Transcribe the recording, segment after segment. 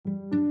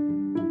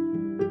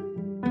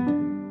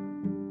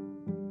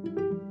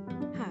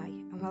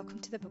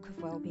to the Book of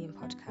Wellbeing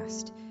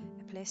podcast,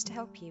 a place to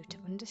help you to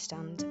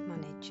understand,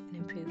 manage and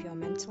improve your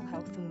mental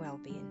health and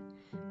wellbeing,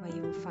 where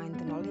you will find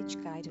the knowledge,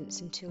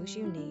 guidance and tools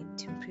you need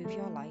to improve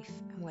your life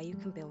and where you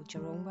can build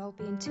your own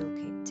wellbeing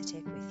toolkit to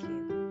take with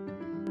you.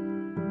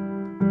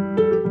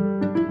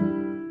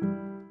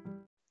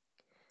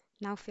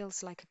 Now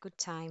feels like a good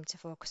time to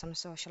focus on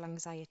social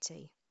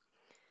anxiety.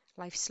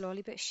 Life's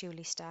slowly but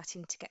surely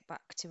starting to get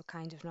back to a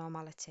kind of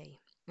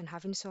normality, and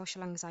having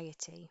social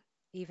anxiety,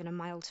 even a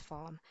mild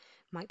form,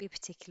 might be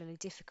particularly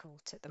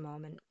difficult at the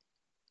moment.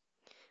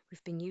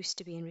 We've been used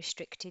to being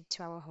restricted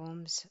to our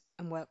homes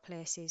and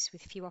workplaces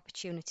with few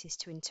opportunities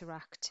to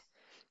interact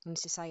in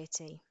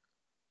society,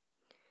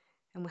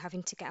 and we're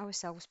having to get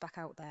ourselves back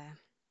out there.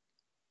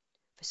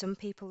 For some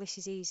people this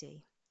is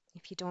easy,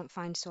 if you don't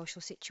find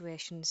social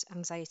situations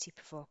anxiety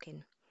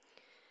provoking,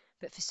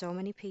 but for so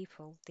many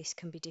people this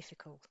can be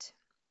difficult.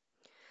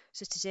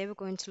 So today we're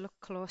going to look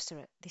closer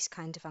at this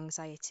kind of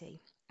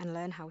anxiety and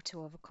learn how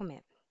to overcome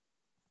it.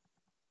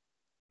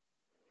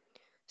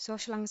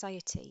 Social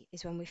anxiety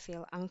is when we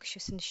feel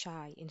anxious and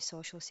shy in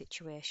social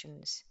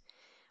situations.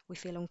 We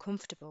feel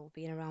uncomfortable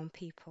being around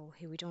people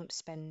who we don't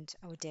spend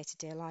our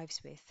day-to-day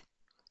lives with.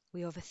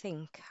 We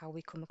overthink how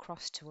we come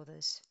across to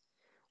others,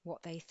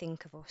 what they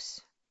think of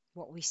us,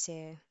 what we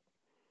say,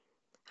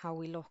 how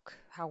we look,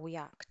 how we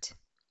act.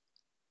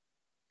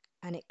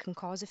 And it can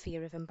cause a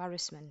fear of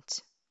embarrassment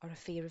or a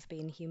fear of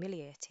being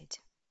humiliated.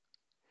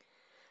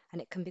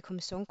 And it can become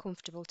so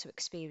uncomfortable to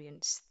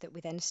experience that we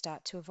then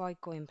start to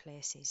avoid going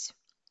places.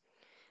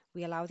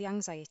 We allow the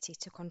anxiety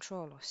to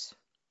control us.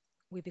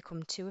 We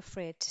become too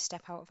afraid to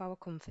step out of our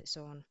comfort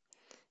zone,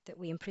 that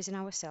we imprison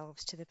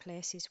ourselves to the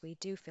places we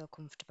do feel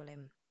comfortable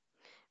in.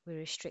 We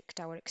restrict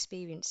our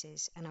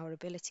experiences and our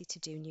ability to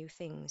do new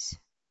things.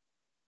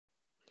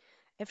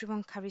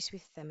 Everyone carries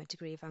with them a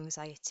degree of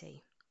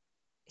anxiety.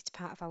 It's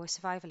part of our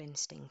survival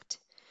instinct,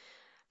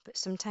 but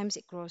sometimes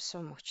it grows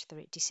so much that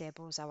it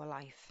disables our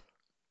life.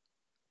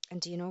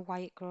 And do you know why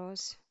it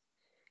grows?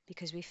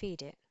 Because we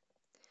feed it.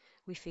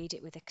 We feed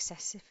it with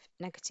excessive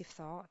negative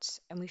thoughts,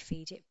 and we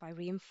feed it by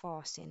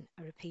reinforcing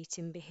a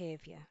repeating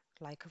behaviour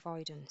like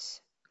avoidance.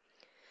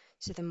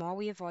 So the more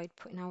we avoid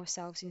putting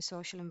ourselves in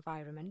social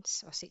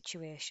environments or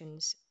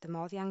situations, the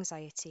more the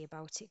anxiety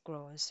about it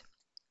grows,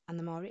 and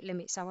the more it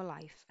limits our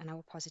life and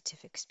our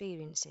positive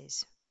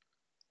experiences.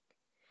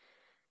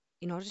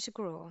 In order to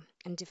grow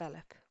and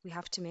develop, we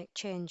have to make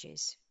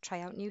changes,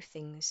 try out new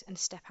things, and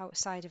step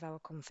outside of our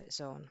comfort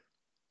zone.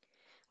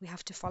 We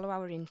have to follow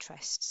our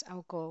interests,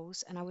 our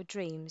goals, and our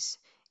dreams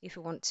if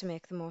we want to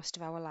make the most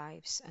of our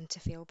lives and to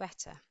feel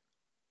better.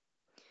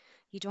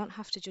 You don't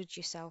have to judge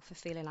yourself for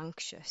feeling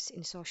anxious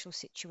in social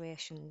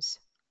situations.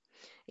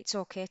 It's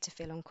okay to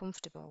feel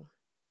uncomfortable.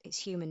 It's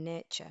human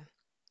nature.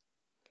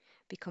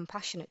 Be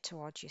compassionate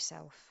towards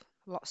yourself.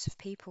 Lots of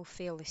people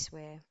feel this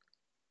way.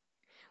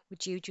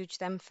 Would you judge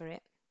them for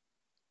it?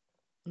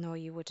 No,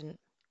 you wouldn't.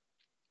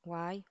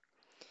 Why?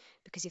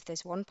 Because if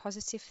there's one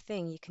positive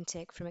thing you can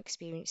take from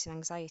experiencing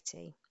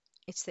anxiety,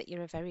 it's that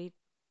you're very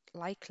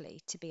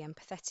likely to be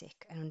empathetic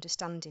and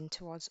understanding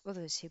towards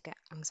others who get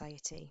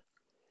anxiety.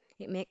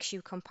 It makes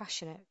you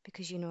compassionate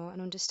because you know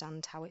and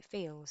understand how it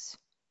feels.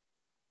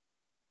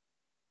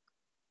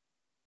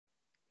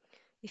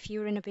 If you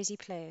were in a busy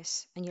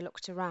place and you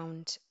looked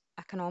around,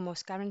 I can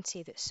almost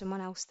guarantee that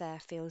someone else there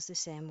feels the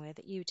same way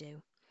that you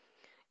do,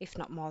 if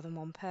not more than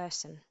one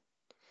person.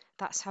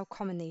 That's how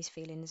common these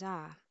feelings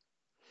are.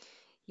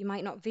 You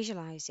might not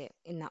visualize it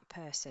in that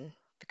person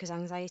because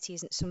anxiety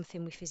isn't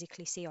something we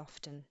physically see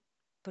often,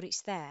 but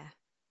it's there.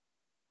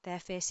 They're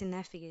facing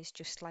their fears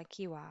just like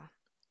you are.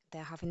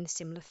 They're having the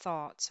similar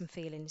thoughts and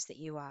feelings that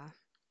you are.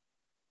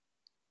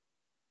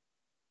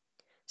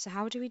 So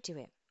how do we do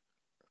it?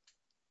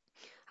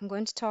 I'm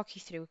going to talk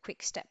you through a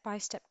quick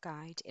step-by-step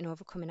guide in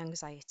overcoming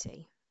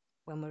anxiety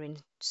when we're in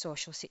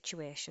social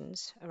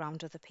situations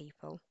around other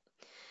people.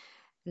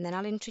 And then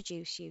I'll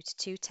introduce you to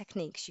 2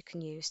 techniques you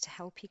can use to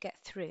help you get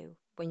through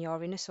when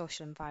you're in a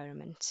social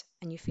environment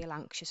and you feel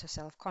anxious or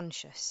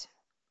self-conscious.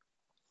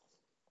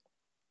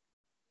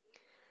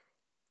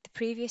 The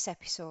previous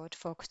episode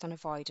focused on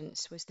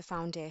avoidance was the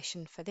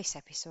foundation for this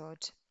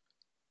episode,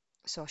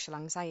 social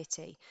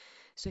anxiety.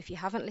 So if you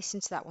haven't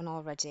listened to that one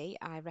already,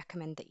 I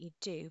recommend that you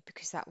do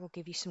because that will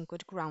give you some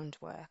good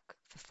groundwork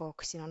for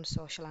focusing on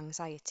social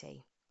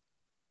anxiety.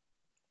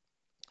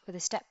 For the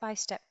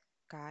step-by-step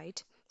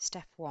guide,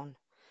 step 1.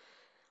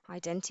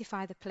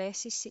 Identify the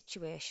places,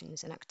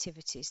 situations and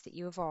activities that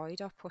you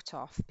avoid or put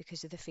off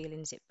because of the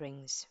feelings it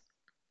brings.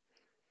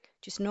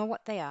 Just know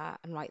what they are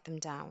and write them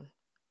down.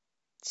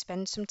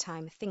 Spend some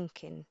time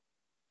thinking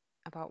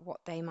about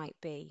what they might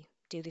be.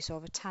 Do this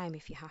over time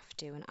if you have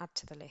to and add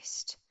to the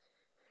list.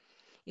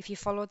 If you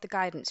followed the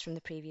guidance from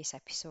the previous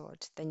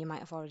episode, then you might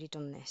have already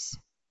done this.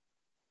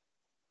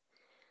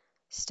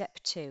 Step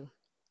 2.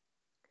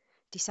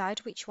 Decide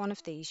which one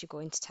of these you're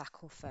going to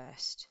tackle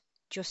first.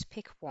 Just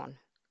pick one.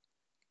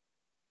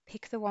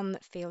 Pick the one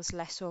that feels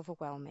less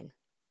overwhelming.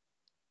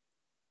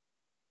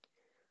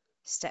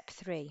 Step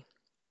 3.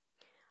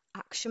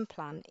 action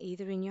plan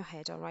either in your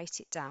head or write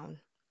it down,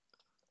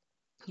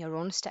 your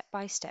own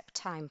step-by-step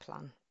time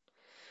plan.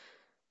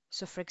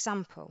 So for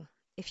example,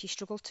 if you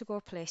struggle to go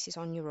places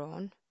on your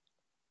own,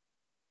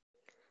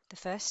 the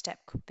first step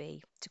could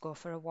be to go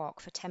for a walk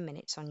for 10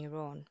 minutes on your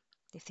own,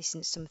 if this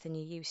isn't something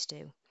you're used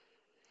to.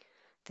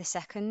 The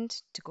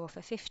second, to go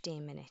for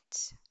 15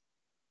 minutes.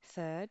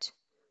 Third,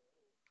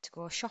 to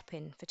go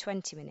shopping for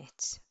 20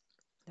 minutes.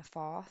 The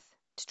fourth,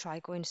 to try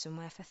going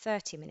somewhere for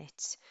 30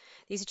 minutes.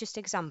 These are just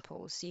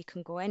examples, so you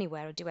can go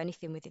anywhere or do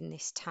anything within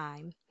this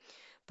time,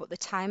 but the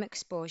time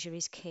exposure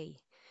is key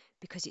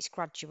because it's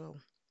gradual.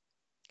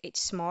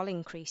 It's small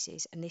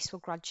increases, and this will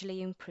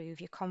gradually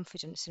improve your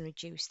confidence and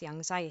reduce the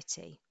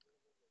anxiety.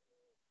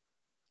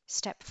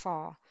 Step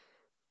 4,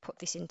 put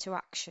this into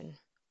action.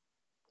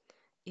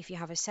 If you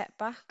have a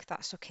setback,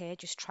 that's okay,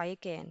 just try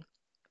again.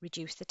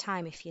 Reduce the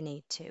time if you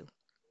need to.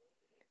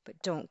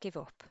 But don't give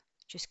up.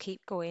 Just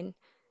keep going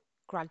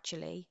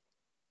gradually,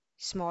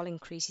 small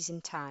increases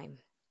in time.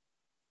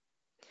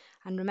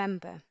 And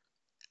remember,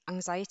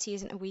 anxiety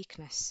isn't a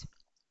weakness.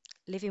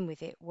 Living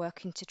with it,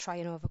 working to try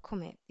and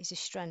overcome it, is a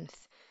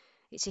strength.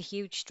 It's a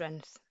huge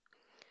strength.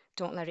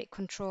 Don't let it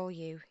control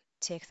you.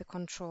 Take the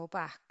control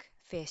back.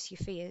 Face your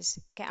fears.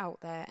 Get out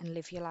there and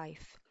live your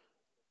life.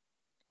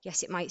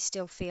 Yes, it might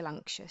still feel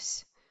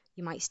anxious.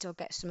 You might still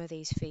get some of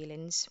these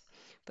feelings,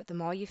 but the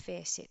more you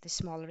face it, the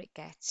smaller it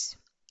gets.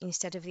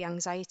 Instead of the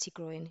anxiety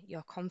growing,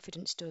 your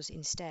confidence does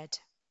instead.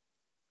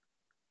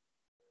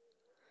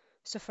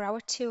 So for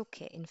our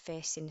toolkit in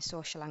facing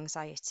social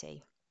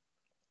anxiety,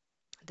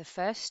 the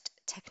first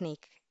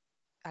technique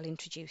I'll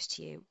introduce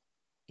to you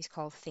is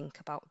called Think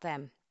About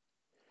Them.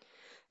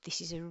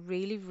 This is a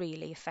really,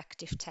 really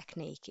effective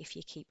technique if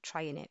you keep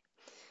trying it.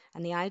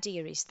 And the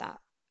idea is that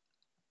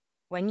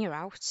when you're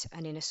out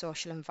and in a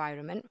social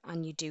environment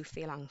and you do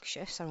feel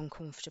anxious or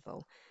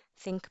uncomfortable,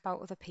 think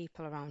about other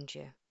people around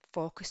you.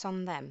 Focus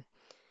on them.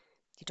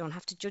 You don't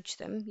have to judge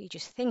them, you're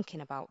just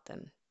thinking about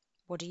them.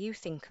 What do you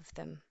think of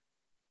them?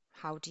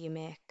 How do you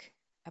make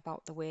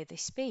about the way they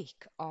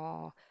speak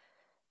or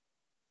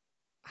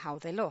how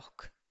they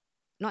look?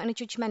 Not in a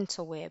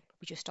judgmental way,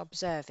 we're just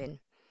observing.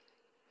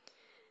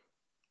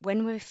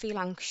 When we feel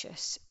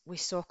anxious, we're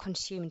so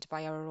consumed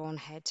by our own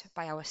head,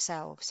 by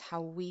ourselves,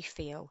 how we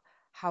feel,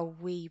 how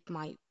we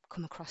might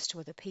come across to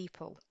other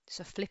people.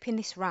 So flipping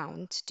this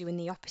round, doing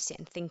the opposite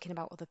and thinking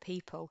about other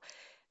people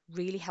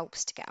really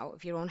helps to get out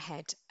of your own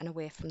head and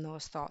away from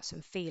those thoughts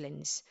and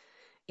feelings.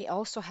 It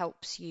also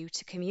helps you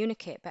to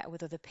communicate better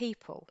with other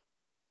people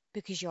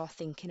because you're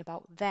thinking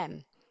about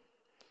them,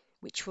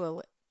 which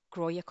will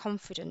grow your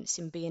confidence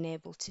in being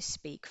able to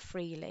speak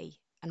freely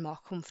and more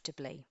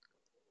comfortably.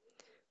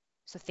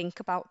 So think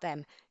about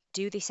them.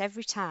 Do this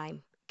every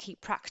time. Keep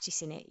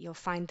practicing it. You'll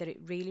find that it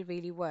really,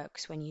 really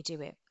works when you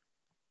do it.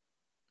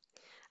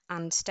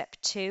 And step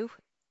 2,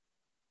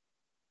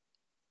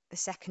 the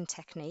second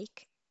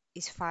technique,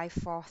 is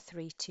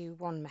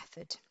 5-4-3-2-1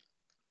 method.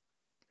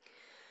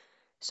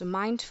 So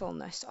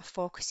mindfulness, or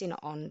focusing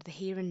on the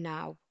here and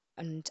now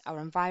and our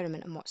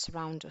environment and what's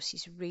around us,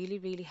 is really,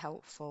 really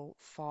helpful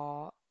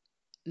for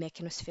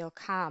making us feel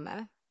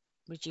calmer,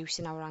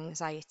 reducing our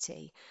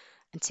anxiety,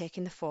 and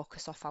taking the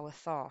focus off our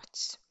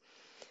thoughts.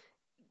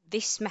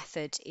 This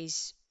method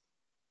is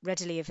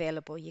readily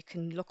available. You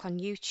can look on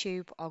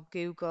YouTube or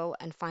Google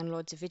and find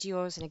loads of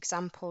videos and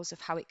examples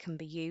of how it can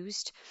be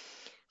used.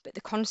 But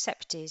the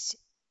concept is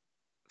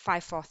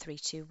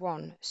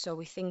 5-4-3-2-1. So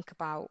we think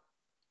about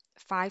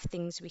 5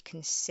 things we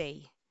can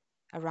see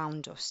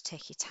around us.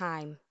 Take your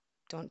time,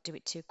 don't do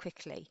it too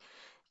quickly.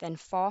 Then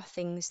 4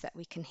 things that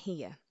we can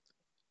hear,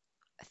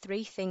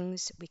 3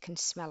 things we can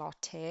smell or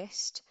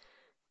taste,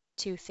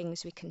 2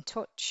 things we can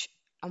touch,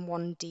 and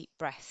 1 deep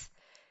breath.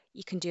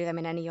 You can do them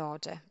in any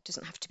order. It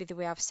doesn't have to be the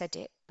way I've said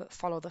it, but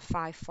follow the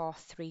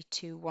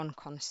 5-4-3-2-1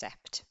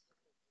 concept.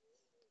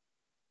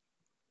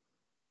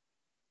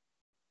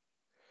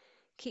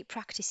 Keep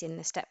practicing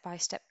the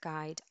step-by-step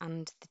guide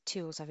and the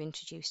tools I've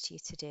introduced to you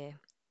today.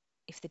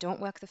 If they don't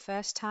work the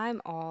first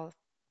time, or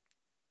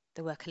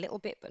they work a little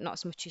bit but not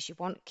as much as you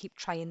want, keep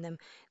trying them.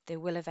 They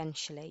will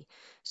eventually.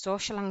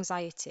 Social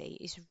anxiety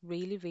is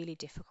really, really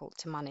difficult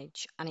to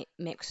manage and it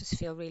makes us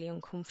feel really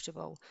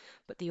uncomfortable.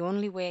 But the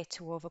only way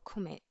to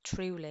overcome it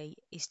truly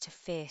is to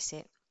face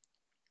it.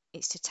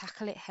 It's to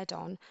tackle it head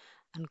on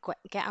and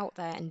get out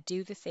there and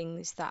do the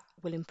things that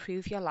will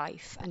improve your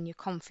life and your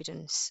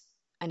confidence,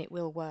 and it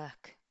will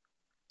work.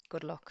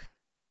 Good luck.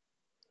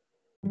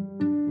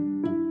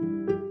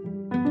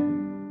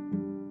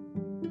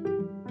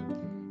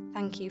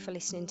 Thank you for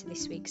listening to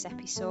this week's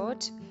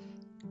episode.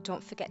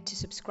 Don't forget to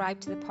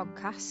subscribe to the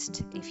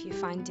podcast if you're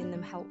finding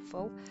them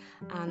helpful,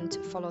 and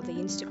follow the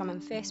Instagram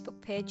and Facebook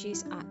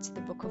pages at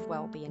The Book of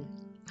Wellbeing.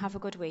 Have a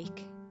good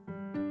week.